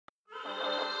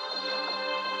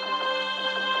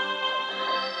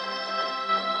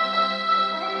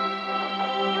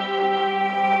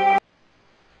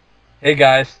Hey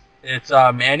guys, it's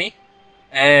Manny,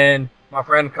 and my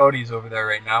friend Cody's over there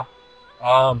right now.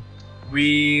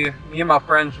 Me and my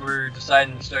friends were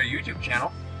deciding to start a YouTube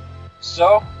channel,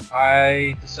 so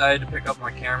I decided to pick up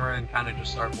my camera and kind of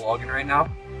just start vlogging right now.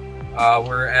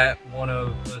 We're at one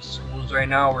of the schools right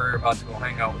now. We're about to go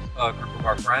hang out with a group of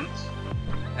our friends,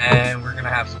 and we're gonna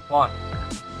have some fun.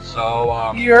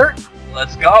 So Here.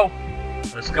 let's go.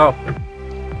 Let's go.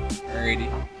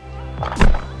 Alrighty.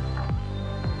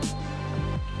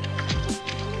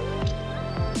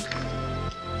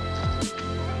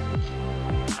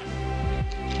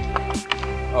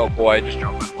 Oh boy, I just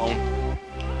dropped my phone.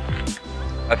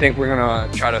 I think we're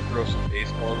gonna try to throw some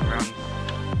baseballs around,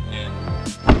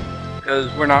 and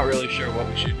because we're not really sure what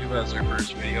we should do as our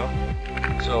first video.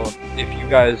 So if you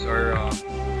guys are,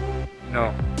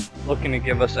 looking to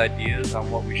give us ideas on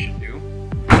what we should do,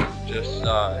 just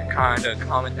kind of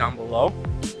comment down below.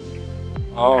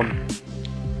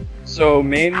 So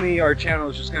mainly our channel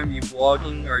is just gonna be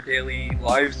vlogging our daily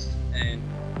lives and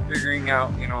figuring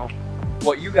out,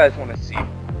 what you guys want to see.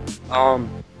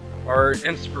 Our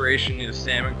inspiration is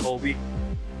Sam and Colby.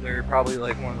 They're probably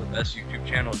like one of the best YouTube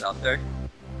channels out there.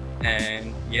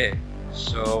 And yeah,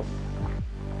 so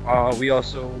we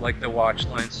also like to watch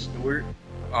Lance Stewart.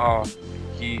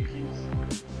 He's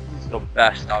the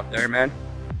best out there, man.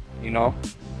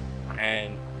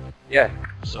 And yeah,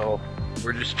 so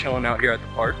we're just chilling out here at the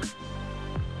park.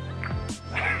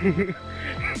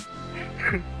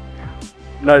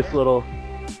 Nice little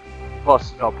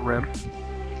busted up rim.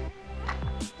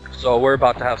 So we're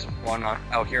about to have some fun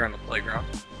out here on the playground.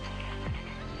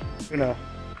 Gonna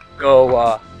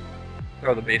go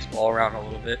throw the baseball around a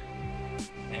little bit,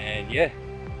 and yeah.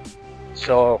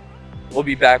 So we'll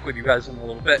be back with you guys in a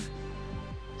little bit.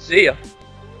 See ya.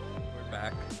 We're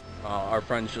back. Our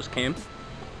friends just came,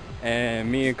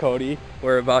 and me and Cody,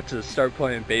 we're about to start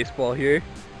playing baseball here,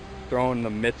 throwing the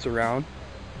mitts around.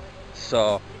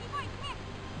 So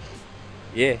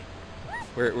yeah.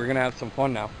 We're gonna have some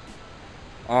fun now.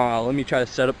 Let me try to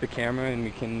set up the camera and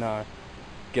we can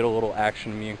get a little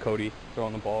action of me and Cody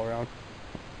throwing the ball around.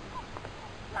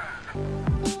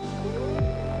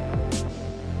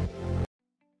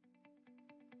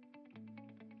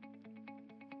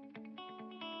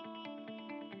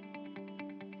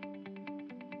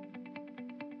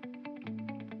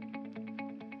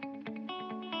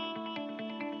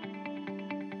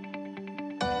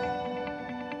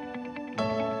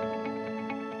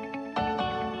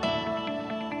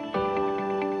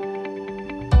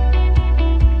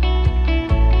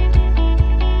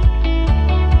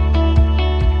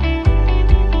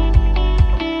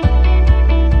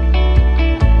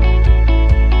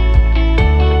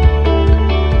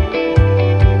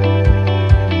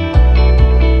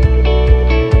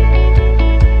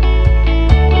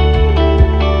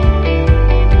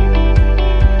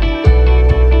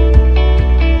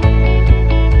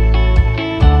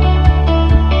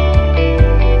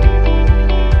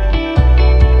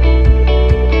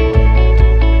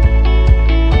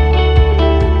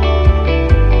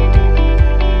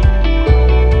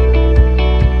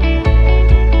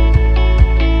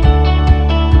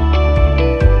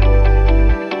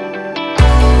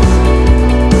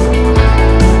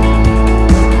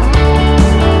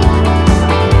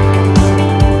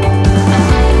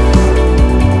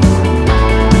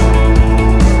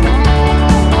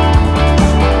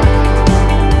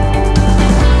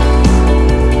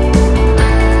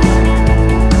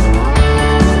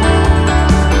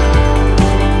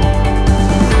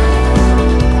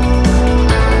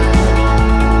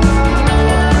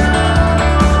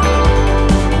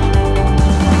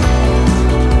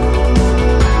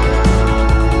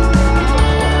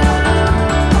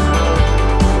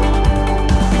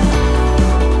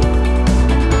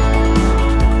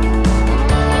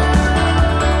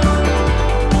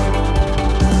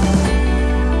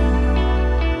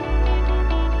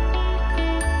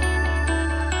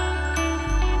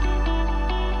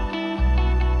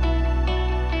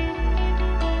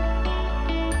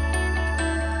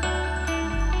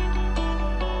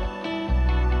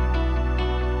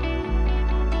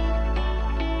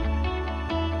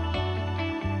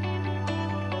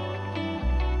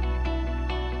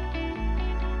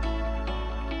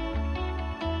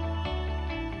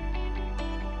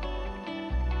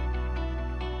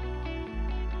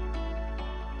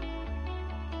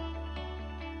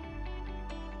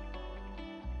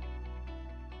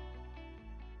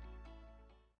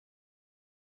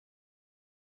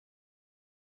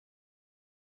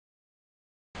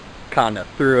 Kind of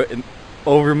threw it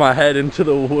over my head into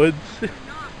the woods.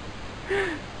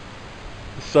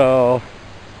 So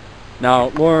now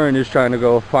Lauren is trying to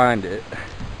go find it.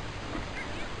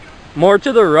 More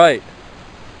to the right.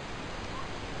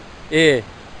 Yeah.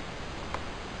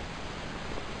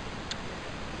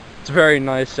 It's very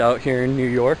nice out here in New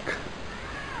York.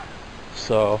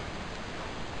 So,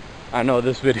 I know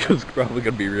this video is probably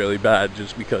going to be really bad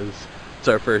just because it's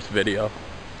our first video.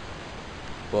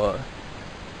 But,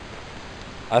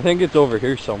 I think it's over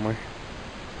here somewhere.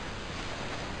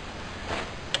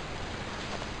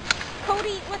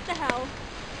 Cody, what the hell?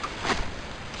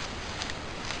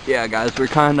 Yeah, guys, we're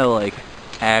kind of like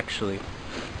actually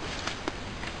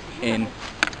in.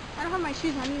 I don't have my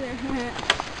shoes on either.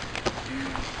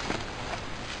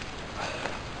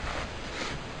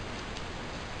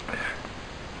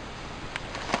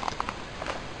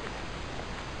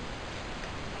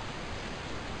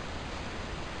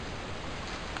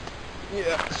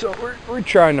 Yeah, so we're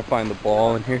trying to find the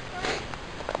ball in here.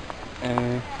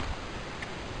 And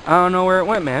I don't know where it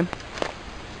went, man.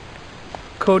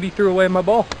 Cody threw away my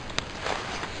ball.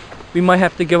 We might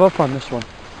have to give up on this one.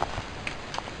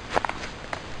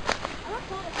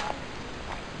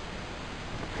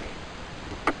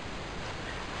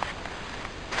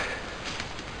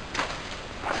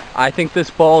 I think this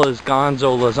ball is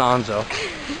Gonzo Lozanzo.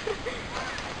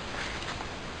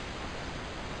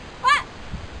 What?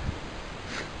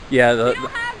 Yeah, We don't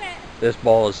have it. this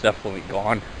ball is definitely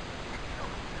gone.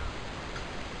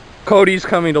 Cody's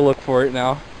coming to look for it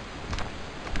now.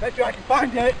 Bet you I can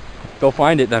find it. Go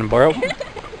find it then, bro.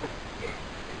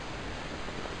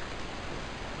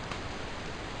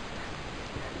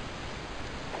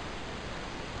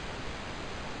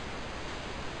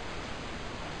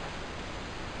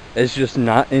 It's just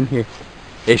not in here.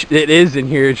 It is in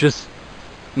here, it's just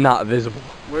not visible.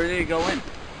 Where did it go in?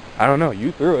 I don't know,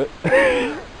 you threw it.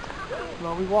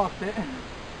 Well, we walked it.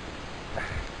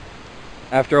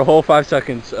 After a whole 5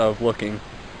 seconds of looking,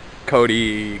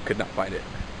 Cody could not find it.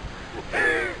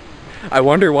 I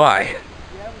wonder why.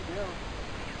 Yeah, we do.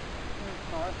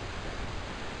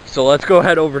 So let's go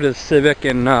head over to the Civic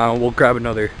and we'll grab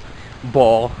another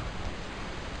ball.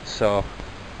 So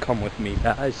come with me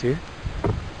guys here.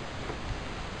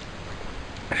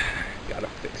 Gotta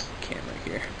fix the camera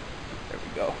here. There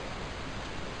we go.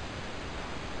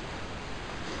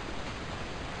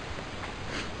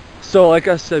 So like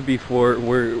I said before,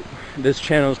 this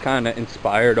channel is kind of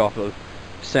inspired off of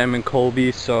Sam and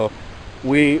Colby, so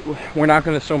we're not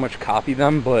going to so much copy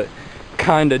them, but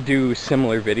kind of do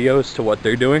similar videos to what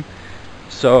they're doing.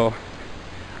 So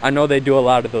I know they do a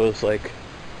lot of those like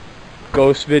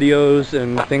ghost videos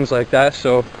and things like that,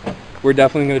 so we're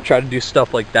definitely going to try to do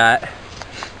stuff like that.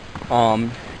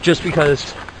 Just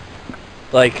because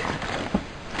like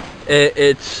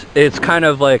it's kind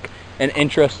of like an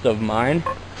interest of mine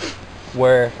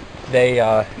where they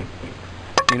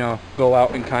you know, go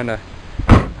out and kind of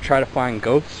try to find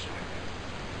ghosts,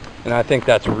 and I think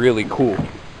that's really cool,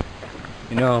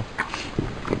 you know.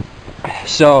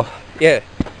 So yeah,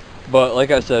 but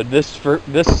like I said, this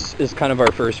is kind of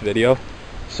our first video,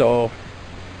 so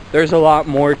there's a lot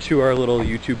more to our little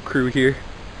YouTube crew here,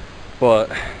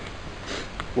 but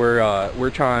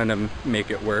we're trying to make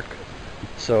it work.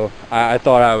 So I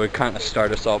thought I would kind of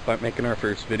start us off by making our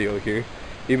first video here,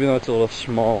 even though it's a little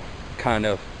small, kind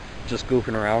of just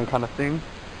goofing around kind of thing.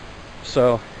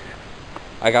 So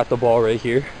I got the ball right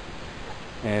here,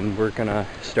 and we're gonna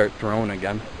start throwing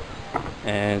again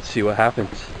and see what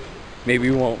happens. Maybe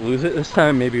we won't lose it this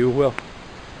time, maybe we will,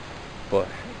 but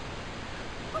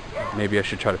maybe I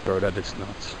should try to throw it at its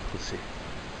nuts. Let's see.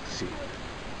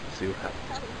 Let's see what happens.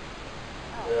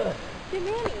 Hey,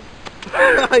 Manny.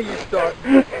 You start.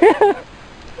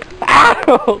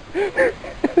 Ow!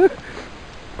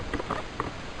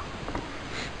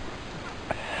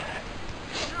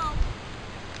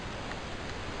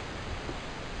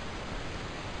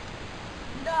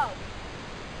 No.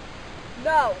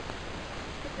 No.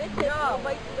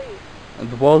 Like,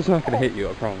 The ball's not gonna hit you,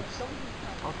 I promise.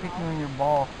 I'll pick you on your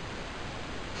ball.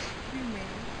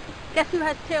 guess who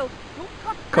has two?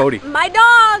 Cody. My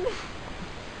dog.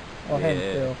 I'll have Yeah.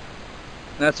 it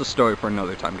That's a story for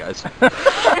another time, guys.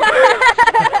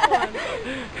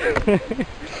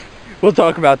 We'll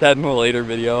talk about that in a later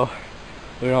video.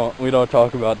 We don't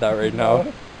talk about that right now.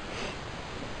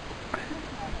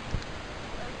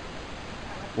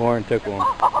 Lauren, tickle him.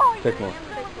 Tickle him.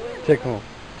 Tickle him.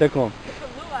 Tickle him.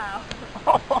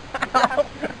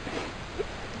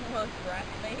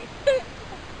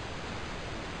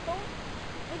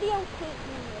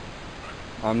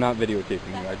 I'm not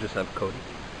videotaping you, I just have Cody.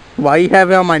 Why you have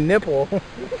it on my nipple?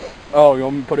 Oh, you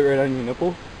want me to put it right on your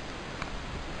nipple?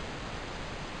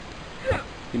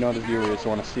 You know the viewers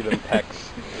want to see them pecs.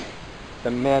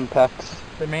 The man pecs.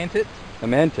 The man tits? The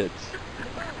man tits.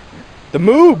 The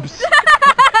moobs!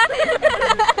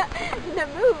 The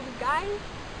move, guys.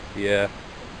 Yeah.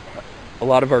 A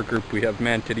lot of our group, we have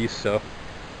man titties, so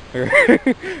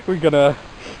we're gonna,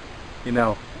 you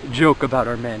know, joke about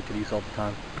our man titties all the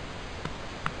time.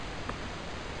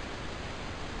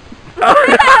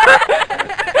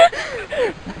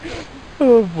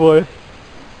 Oh boy.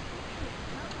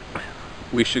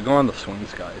 We should go on the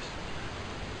swings, guys.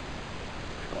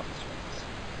 Go on the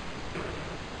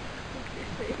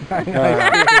swings.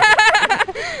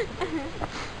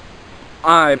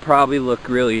 I probably look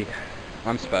really,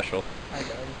 I'm special. I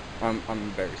know.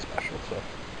 I'm very special, so.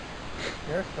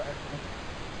 You're special.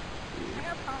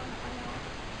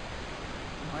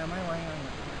 Why am I lying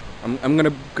on your I'm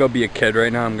gonna go be a kid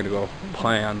right now. I'm gonna go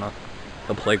play on the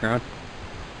playground.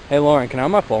 Hey Lauren, can I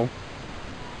have my phone?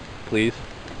 Please?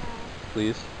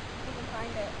 Please? You can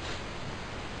find it.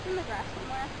 It's in the grass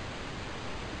somewhere.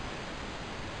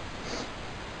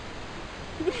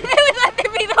 It was under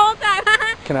me the whole time.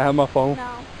 Can I have my phone? No.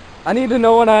 I need to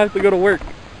know when I have to go to work.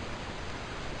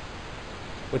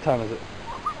 What time is it?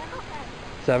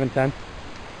 7:10?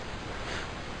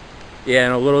 Yeah,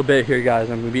 in a little bit here, guys,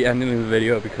 I'm gonna be ending the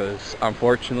video because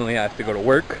unfortunately I have to go to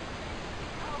work.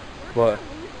 But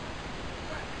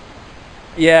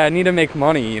yeah, I need to make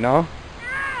money, you know?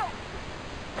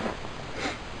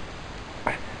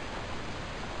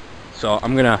 So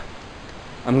I'm gonna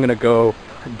go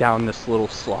down this little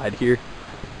slide here,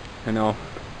 you know,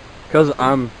 because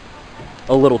I'm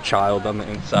a little child on the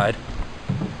inside.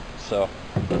 So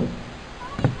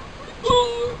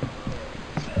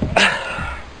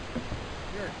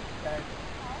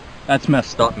that's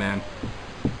messed up, man.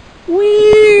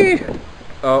 Whee!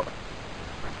 Oh,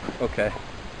 okay.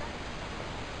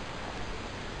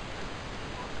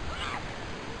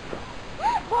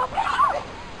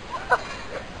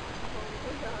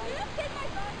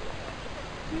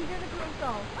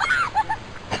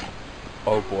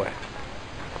 Oh boy.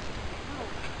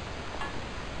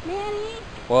 Manny.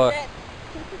 What? Sit.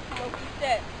 Loki,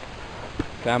 sit.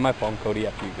 Can I have my phone, Cody,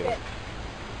 after you go? Loki,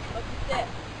 sit.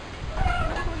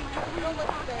 You don't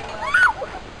listen very well.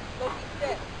 Loki,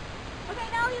 sit. Okay,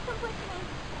 now you can push me.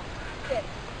 Sit.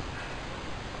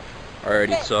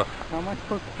 Alrighty, so How much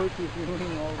cookies you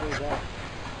eating all the way back?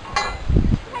 Hi,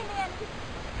 Manny.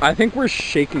 I think we're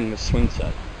shaking the swing set.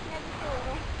 Yeah, just a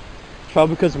little. It's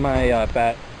probably because of my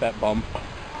fat bump.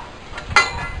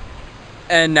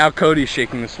 And now Cody's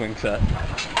shaking the swing set.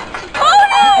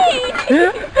 Cody!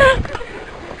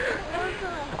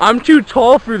 I'm too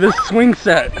tall for this swing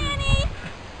set. Manny.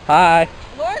 Hi.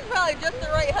 Lauren's probably just the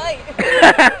right height.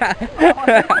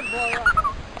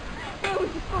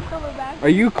 Are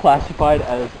you classified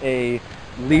as a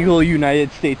legal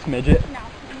United States midget? No,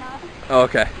 I'm not. Oh,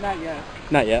 okay. Not yet.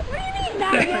 Not yet. What do you mean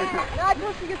not yet? Not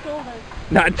until she gets older.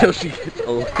 Not until she gets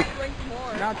old. Drink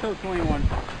more. Not till 21.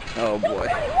 Oh boy.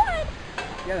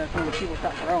 Yeah, that's when the people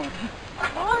stop growing.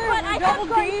 But I double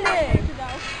dating.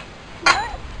 What?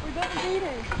 We're double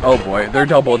dating. Oh boy, they're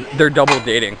double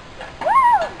dating.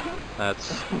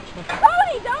 That's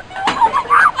Cody, don't do it!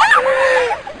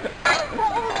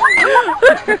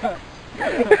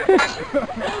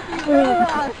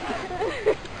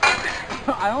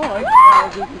 I don't like how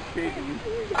this is shaking.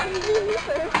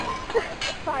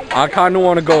 I kind of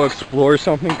want to go explore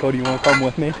something. Cody, you want to come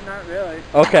with me? Not really.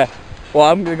 Okay. Well,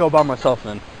 I'm gonna go by myself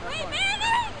then. Wait,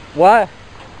 Manny! What?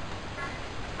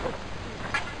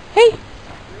 Hey!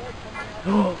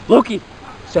 Loki!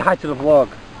 Say hi to the vlog.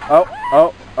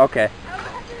 Oh, okay.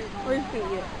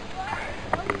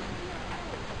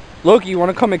 Loki, you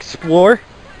want to come explore?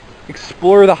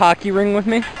 Explore the hockey ring with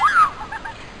me?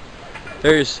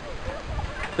 There's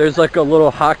like a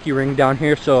little hockey ring down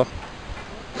here, so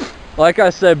like I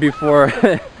said before,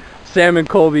 Sam and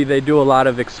Colby, they do a lot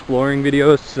of exploring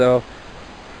videos, so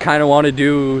kind of want to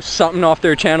do something off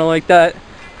their channel like that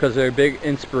because they're a big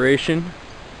inspiration.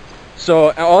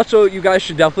 So also, you guys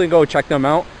should definitely go check them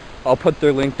out. I'll put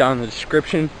their link down in the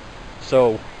description.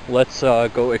 So let's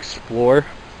go explore.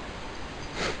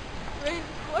 Ready to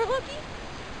explore, Loki?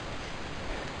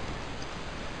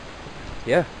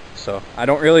 Yeah, so I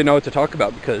don't really know what to talk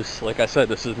about because, like I said,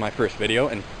 this is my first video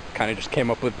and kind of just came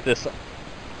up with this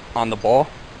on the ball.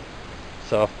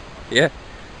 So yeah.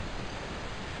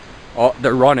 Oh,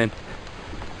 they're running.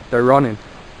 They're running.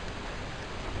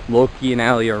 Loki and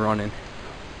Allie are running.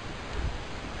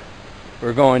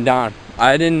 We're going down.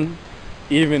 I didn't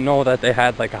even know that they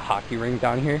had like a hockey rink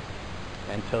down here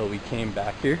until we came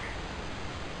back here.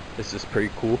 This is pretty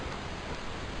cool.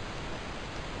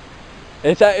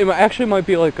 It actually might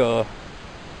be like a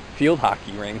field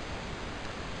hockey ring.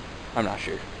 I'm not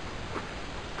sure.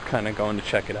 Kind of going to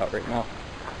check it out right now.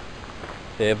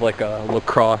 They have like a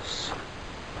lacrosse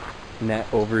net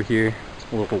over here.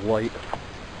 It's a little white.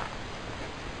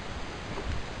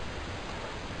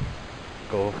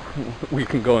 Go. We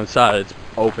can go inside. It's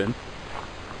open.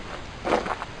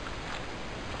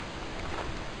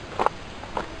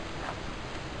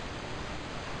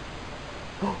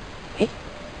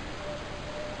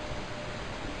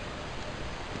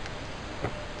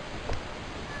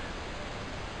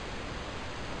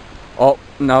 Oh,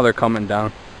 now they're coming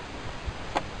down.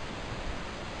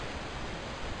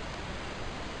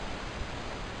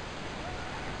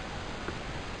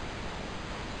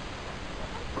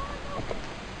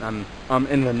 I'm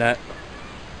in the net.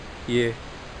 Yeah.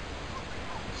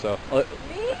 So,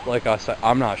 like I said,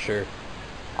 I'm not sure.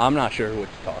 I'm not sure what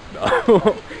to talk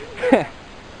about.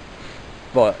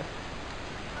 But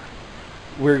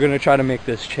we're gonna try to make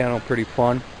this channel pretty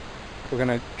fun. We're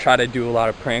gonna try to do a lot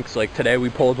of pranks. Like today we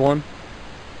pulled one.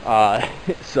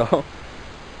 So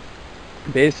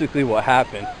basically what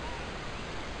happened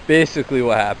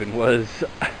was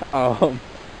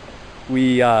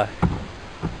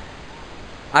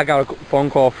I got a phone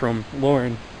call from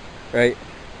Lauren, right?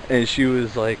 And she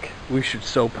was like, we should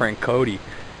so prank Cody.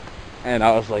 And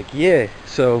I was like, yeah.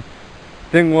 So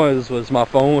thing was my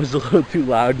phone was a little too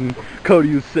loud and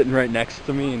Cody was sitting right next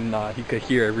to me and he could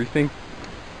hear everything.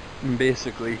 And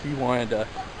basically she wanted to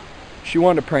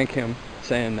prank him,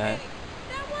 saying that.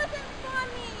 That wasn't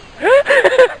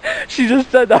funny. She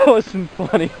just said that wasn't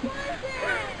funny.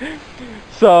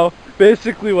 So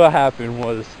basically what happened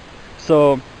was,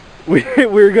 so we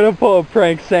were gonna pull a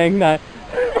prank saying that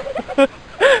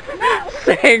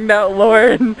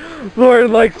Lauren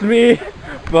likes me,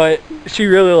 but she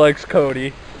really likes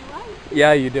Cody. What?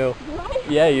 Yeah, you do. What?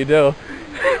 Yeah, you do.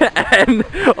 And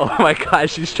oh my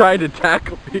gosh, she's trying to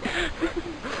tackle me.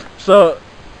 So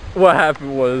what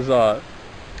happened was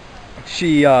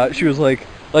she was like,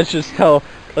 let's tell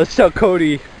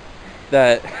Cody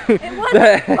that It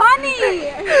wasn't funny.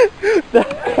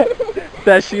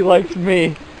 that she likes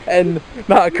me and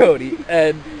not Cody.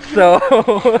 And so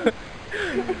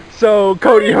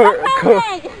Cody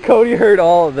heard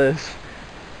all of this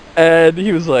and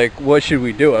he was like, what should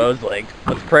we do? I was like,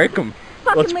 let's prank him.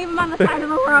 Fucking leave him on the side of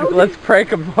the road. Let's prank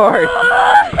him hard.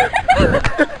 Never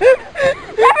mind,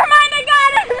 I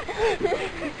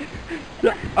got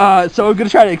it. So I'm gonna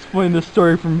try to explain this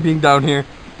story from being down here,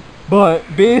 but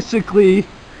basically,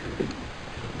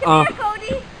 Come here,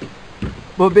 Cody.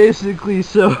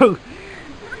 so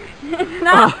It's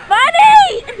not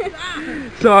funny.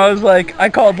 so I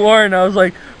called Lauren. I was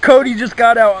like, Cody just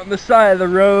got out on the side of the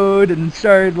road and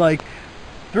started like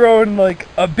throwing like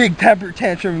a big temper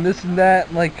tantrum and this and that.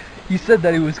 And, like he said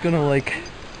that he was gonna like.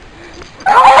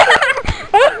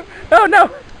 Oh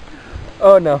no!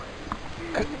 Oh no!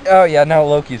 Oh yeah, now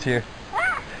Loki's here.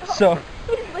 So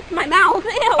He just licked my mouth.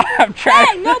 Ew. I'm trying.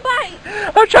 Hey, no bite.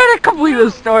 I'm trying to complete the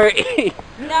story.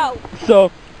 No. So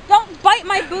Don't bite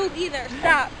my boob either.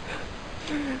 Stop.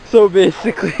 So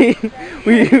basically,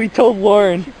 we told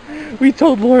Lauren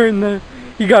that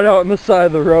he got out on the side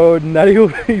of the road and that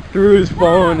he threw his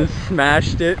phone and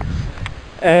smashed it,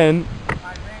 and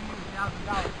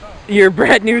your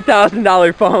brand new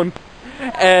 $1,000 phone,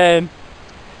 and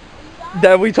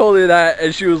then we told her that,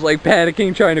 and she was like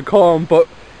panicking, trying to call him, but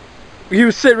he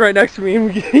was sitting right next to me,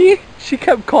 and she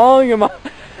kept calling him,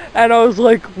 and I was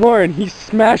like, Lauren, he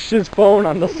smashed his phone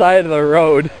on the side of the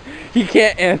road. He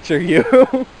can't answer you.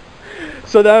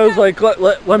 So then I was like,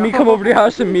 let me come over to your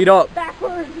house and meet up.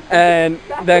 Backwards. And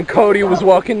then Cody was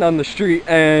walking down the street,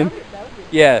 and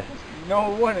yeah.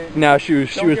 No, it wouldn't. Now she was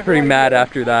pretty mad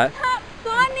after that. Not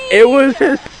funny. It was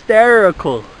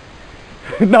hysterical.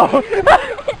 No.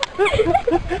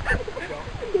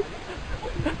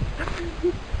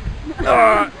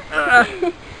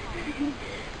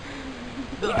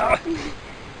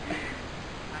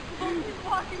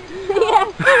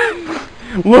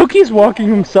 Loki's walking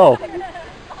himself.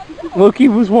 Loki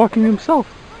was walking himself.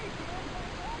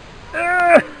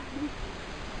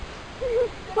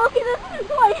 Loki, this is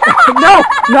toy. No,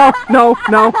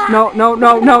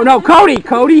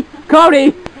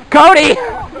 Cody!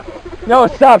 No,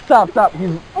 stop.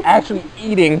 He's actually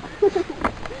eating.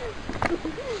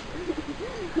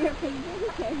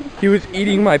 He was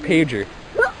eating my pager.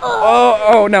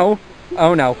 Oh no. I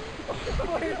want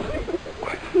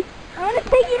to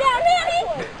take you down,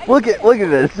 Nanny. Look at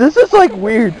this. This is like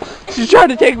weird. She's trying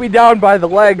to take me down by the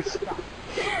legs.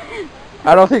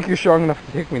 I don't think you're strong enough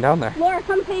to take me down there. Laura,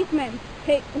 come take me.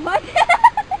 Take what?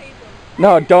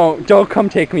 No, don't come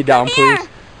take me down, Come here. please.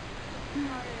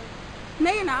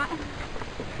 No, you're not.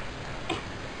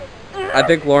 I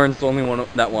think Lauren's the only one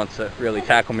that wants to really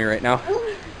tackle me right now.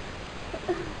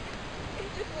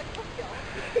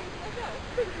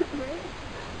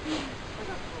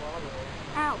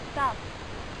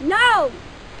 No!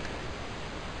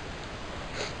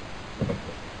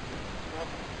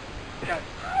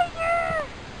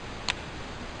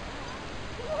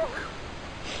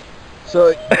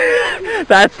 So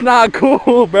that's not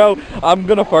cool, bro. I'm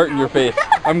gonna fart in your face.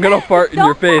 I'm gonna fart in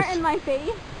your face. Don't fart in my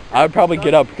face. I would probably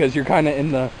get up because you're kind of in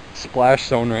the splash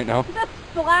zone right now. The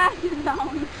splash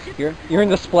zone. You're in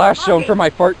the splash zone for my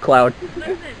fart cloud.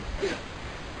 Listen.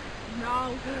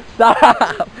 No.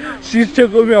 Stop! She's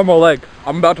tickling me on my leg.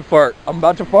 I'm about to fart. I'm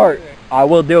about to fart. I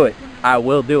will do it. I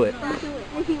will do it. Don't do it.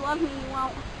 If you love me, you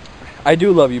won't. I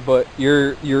do love you, but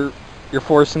you're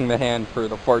forcing the hand for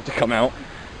the fart to come out.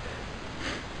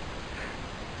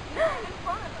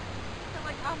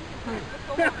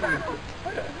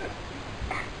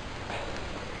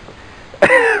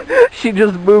 She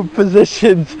just moved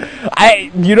positions.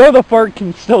 You know the fart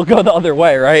can still go the other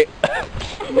way, right?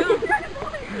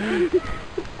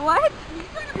 What?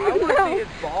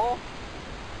 Ball?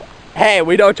 Hey,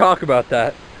 we don't talk about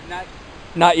that.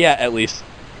 Not yet, at least.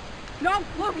 No,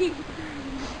 Loki.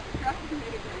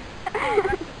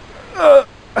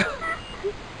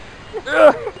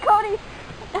 Cody,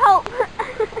 help.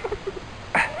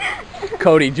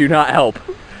 Cody, do not help.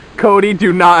 Cody,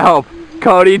 do not help.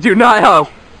 Cody, do not help.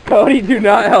 Cody, do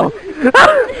not help.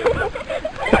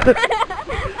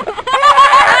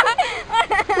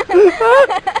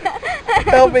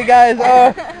 Help me, guys.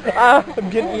 I'm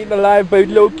getting eaten alive by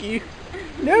Loki.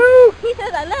 No. He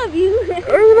says, I love you. I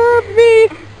love me.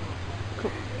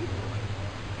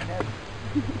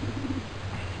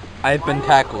 I've been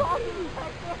tackled.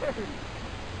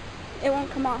 It won't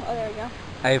come off. Oh, there we go.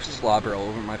 I have slobber all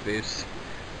over my face.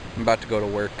 I'm about to go to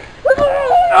work.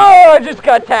 Oh, I just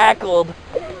got tackled.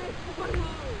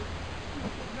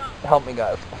 Help me,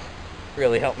 guys.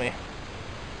 Really help me.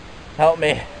 Help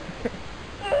me.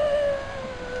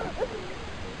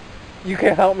 You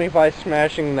can help me by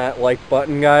smashing that like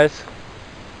button, guys.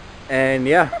 And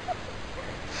yeah.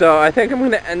 So I think I'm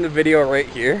going to end the video right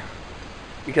here.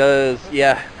 Because,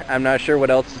 yeah, I'm not sure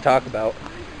what else to talk about.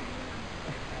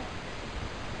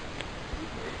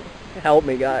 Help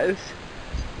me, guys.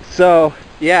 So,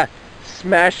 yeah,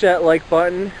 smash that like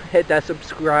button, hit that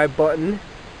subscribe button,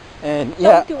 and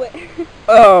yeah. Don't do it.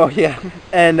 Oh, yeah,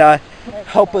 and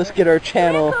help us get our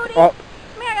channel up.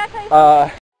 Come here, I gotta tell you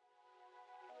something.